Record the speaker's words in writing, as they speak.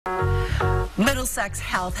Middlesex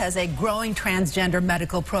Health has a growing transgender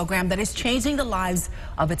medical program that is changing the lives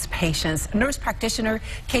of its patients. Nurse practitioner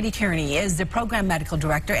Katie Tierney is the program medical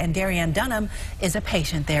director, and Darian Dunham is a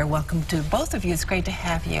patient there. Welcome to both of you. It's great to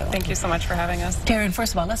have you. Thank you so much for having us. Darian,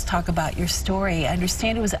 first of all, let's talk about your story. I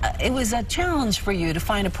understand it was a challenge for you to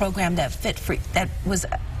find a program that was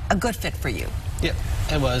a good fit for you. Yeah,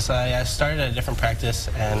 it was. I started at a different practice,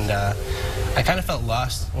 and I kind of felt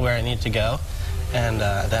lost where I needed to go. And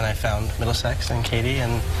then I found Middlesex and Katie,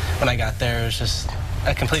 and when I got there, it was just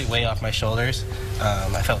a complete weight off my shoulders.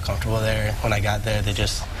 I felt comfortable there. When I got there, they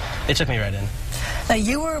took me right in. Now,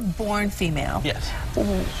 you were born female. Yes.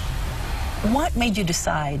 What made you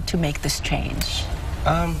decide to make this change?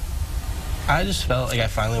 I just felt like I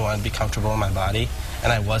finally wanted to be comfortable in my body,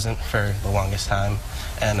 and I wasn't for the longest time.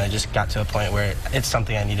 And I just got to a point where it's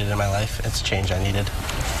something I needed in my life. It's a change I needed.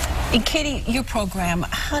 And Katie, your program,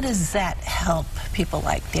 how does that help people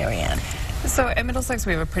like Darian? So at Middlesex,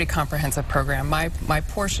 we have a pretty comprehensive program. My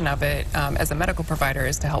portion of it as a medical provider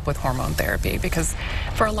is to help with hormone therapy, because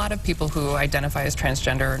for a lot of people who identify as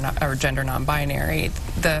transgender or gender non-binary,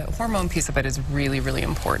 the hormone piece of it is really, really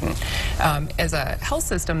important. As a health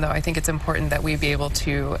system, though, I think it's important that we be able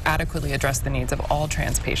to adequately address the needs of all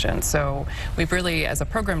trans patients. So we've really, as a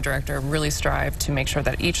program director, really strive to make sure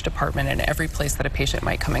that each department and every place that a patient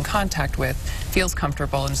might come in contact with feels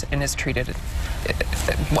comfortable and is treated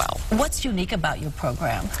well. What's unique about your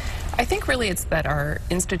program? I think really it's that our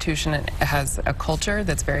institution has a culture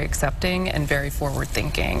that's very accepting and very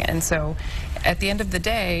forward-thinking. And so at the end of the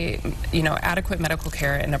day, you know, adequate medical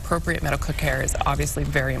care and appropriate medical care is obviously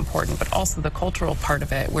very important, but also the cultural part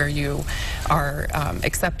of it, where you are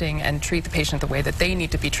accepting and treat the patient the way that they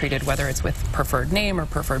need to be treated, whether it's with preferred name or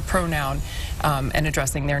preferred pronoun, and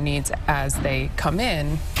addressing their needs as they come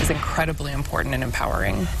in, is incredibly important and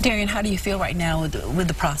empowering. Darian, how do you feel right now with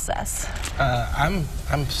the process? I'm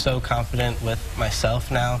so confident with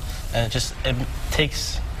myself now, and it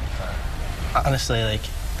takes, honestly, like,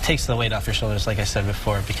 takes the weight off your shoulders, like I said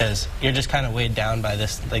before, because you're just kind of weighed down by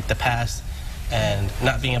this, like, the past, and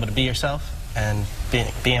not being able to be yourself, and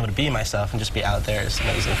being able to be myself and just be out there is an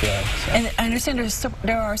amazing feeling. So. And I understand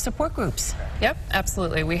there are support groups. Yep,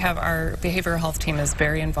 absolutely. We have our behavioral health team is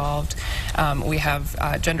very involved. We have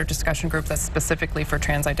a gender discussion group that's specifically for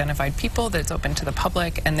trans-identified people that's open to the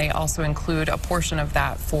public, and they also include a portion of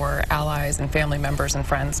that for allies and family members and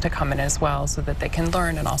friends to come in as well, so that they can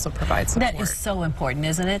learn and also provide support. That is so important,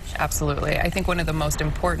 isn't it? Absolutely. I think one of the most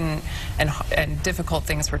important and difficult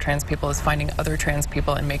things for trans people is finding other trans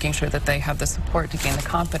people and making sure that they have the support to gain the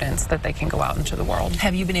confidence that they can go out into the world.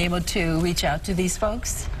 Have you been able to reach out to these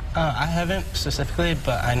folks? I haven't specifically,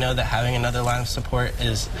 but I know that having another line of support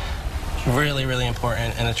is really, really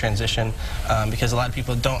important in a transition, because a lot of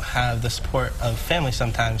people don't have the support of family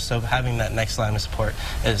sometimes, so having that next line of support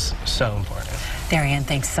is so important. Darian,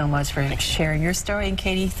 thanks so much for sharing your story, and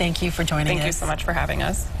Katie, thank you for joining us. Thank you so much for having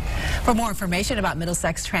us. For more information about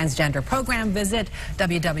Middlesex Transgender Program, visit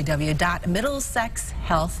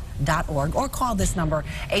www.middlesexhealth.org or call this number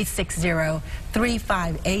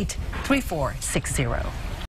 860-358-3460.